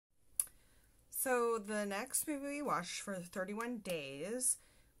So the next movie we watched for 31 days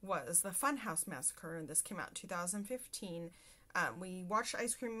was the Funhouse Massacre, and this came out in 2015. We watched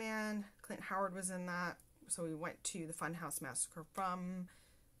Ice Cream Man. Clint Howard was in that, so we went to the Funhouse Massacre from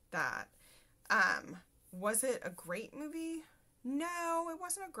that. Was it a great movie? No, it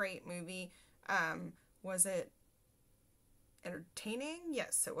wasn't a great movie. Was it entertaining?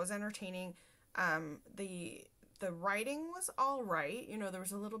 Yes, it was entertaining. The writing was all right. You know, there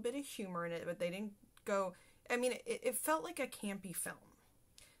was a little bit of humor in it, but they didn't go... I mean, it felt like a campy film.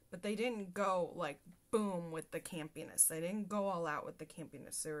 But they didn't go, like, boom with the campiness. They didn't go all out with the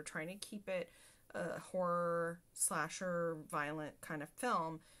campiness. They were trying to keep it a horror, slasher, violent kind of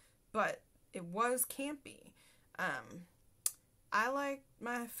film. But it was campy. I like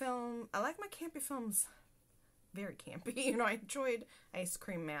my campy films very campy. You know, I enjoyed Ice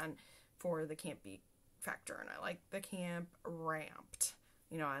Cream Man for the campy factor, and I like the camp ramped.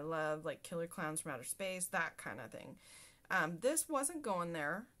 You know, I love like Killer Clowns from Outer Space, that kind of thing. This wasn't going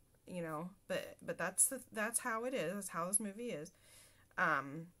there, you know, but that's how it is. That's how this movie is.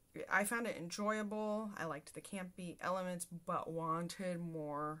 I found it enjoyable. I liked the campy elements, but wanted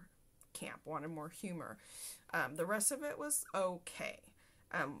more camp, wanted more humor. The rest of it was okay.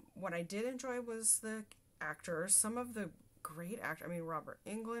 What I did enjoy was the actors. Some of the great actors. I mean, Robert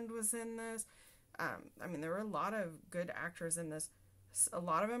Englund was in this. I mean, there were a lot of good actors in this. A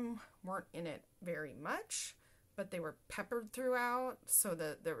lot of them weren't in it very much, but they were peppered throughout, so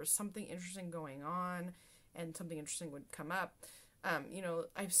that there was something interesting going on, and something interesting would come up. You know,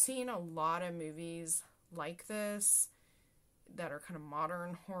 I've seen a lot of movies like this that are kind of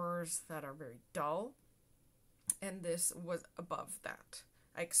modern horrors that are very dull, and this was above that.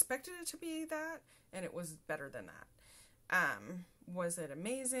 I expected it to be that, and it was better than that. Was it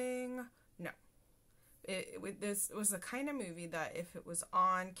amazing? No. This was the kind of movie that if it was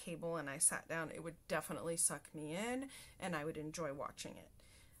on cable and I sat down, it would definitely suck me in, and I would enjoy watching it.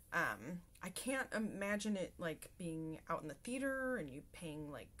 I can't imagine it like being out in the theater and you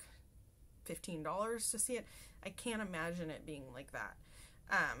paying like $15 to see it. I can't imagine it being like that.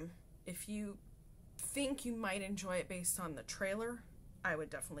 If you think you might enjoy it based on the trailer, I would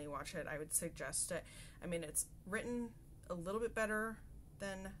definitely watch it. I would suggest it. I mean, it's written a little bit better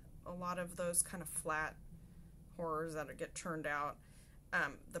than a lot of those kind of flat horrors that get turned out.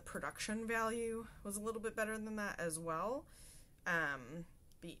 The production value was a little bit better than that as well.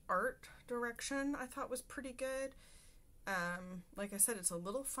 The art direction I thought was pretty good. Like I said, it's a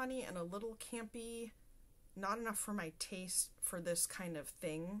little funny and a little campy. Not enough for my taste for this kind of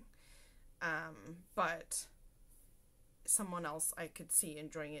thing. But someone else I could see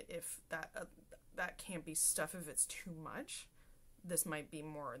enjoying it if that campy stuff, if it's too much. This might be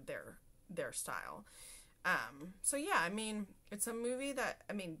more their style. So yeah, I mean, it's a movie that,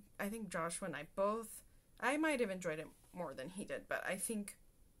 I mean, I think Joshua and I might have enjoyed it more than he did, but I think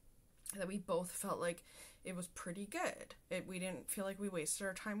that we both felt like it was pretty good. We didn't feel like we wasted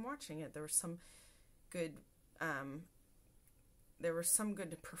our time watching it. There were some good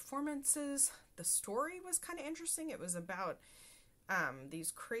performances. The story was kind of interesting. It was about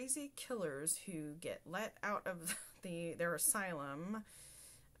these crazy killers who get let out of their asylum,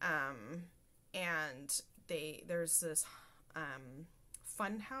 and there's this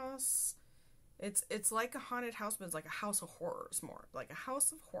funhouse. It's like a haunted house, but it's like a house of horrors, more like a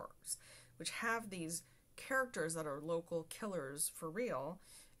house of horrors, which have these characters that are local killers for real,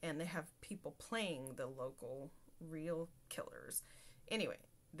 and they have people playing the local real killers. Anyway,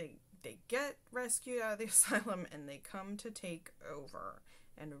 they get rescued out of the asylum, and they come to take over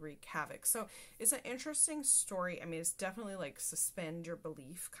and wreak havoc. So it's an interesting story. I mean, it's definitely like suspend your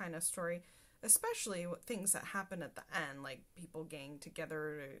belief kind of story, especially with things that happen at the end, like people gang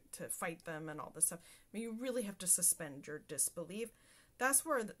together to fight them and all this stuff. I mean, you really have to suspend your disbelief. That's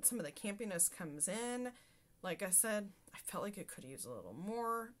where some of the campiness comes in. Like I said, I felt like it could use a little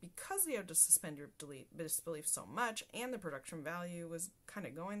more because you have to suspend your disbelief so much, and the production value was kind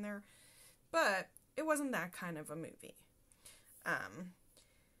of going there. But it wasn't that kind of a movie.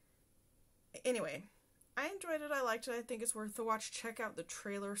 Anyway, I enjoyed it. I liked it. I think it's worth the watch. Check out the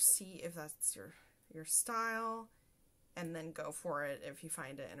trailer, see if that's your style, and then go for it if you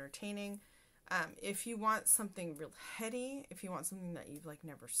find it entertaining. If you want something real heady, if you want something that you've like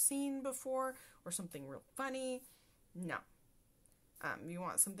never seen before, or something real funny, no. You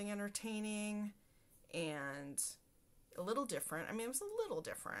want something entertaining and a little different. I mean, it was a little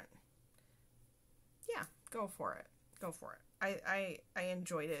different. Yeah, go for it. Go for it. I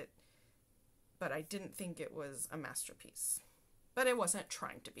enjoyed it, but I didn't think it was a masterpiece. But it wasn't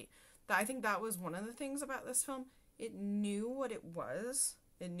trying to be. I think that was one of the things about this film. It knew what it was,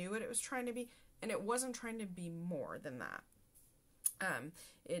 It knew what it was trying to be, and it wasn't trying to be more than that.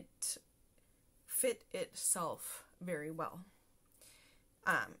 It fit itself very well.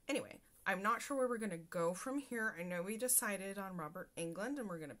 Anyway, I'm not sure where we're going to go from here. I know we decided on Robert Englund, and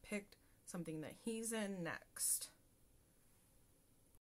we're going to pick something that he's in next.